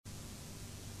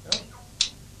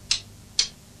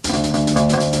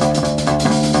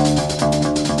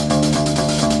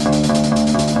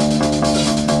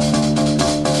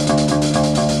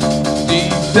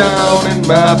down in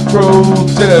my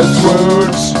protest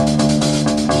words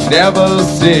never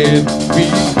said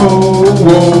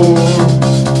before.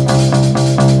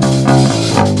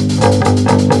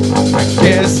 I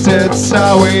guess that's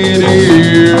how it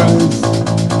is,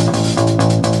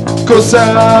 'cause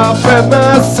I fed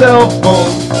myself on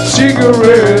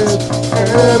cigarettes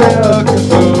and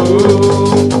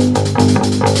alcohol.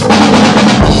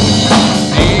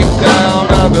 Deep down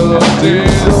under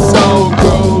this old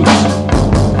coat,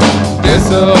 there's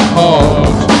a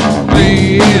heart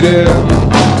bleeding.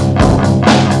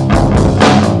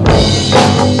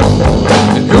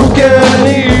 And who can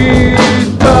it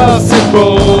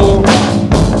possible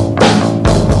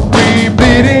be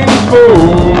bleeding for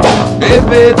if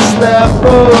it's not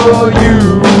for you?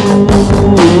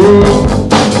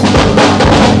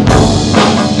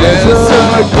 There's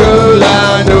a girl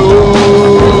I know,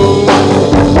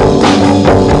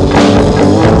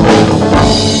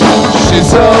 she's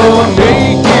so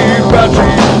naked but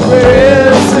she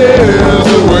dresses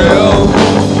well.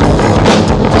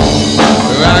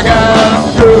 I got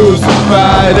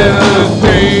crucified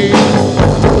today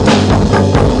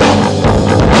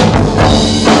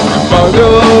among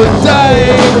your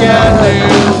dying and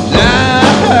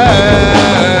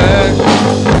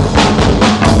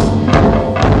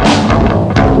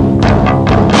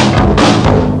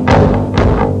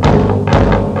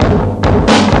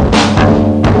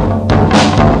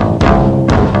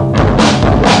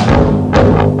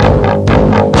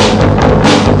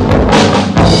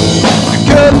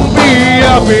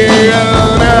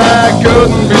and I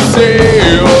couldn't be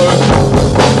saved.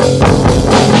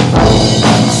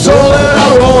 So that I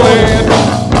wanted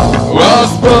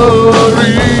was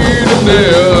buried in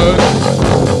dead.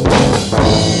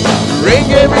 The rain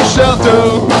gave me shelter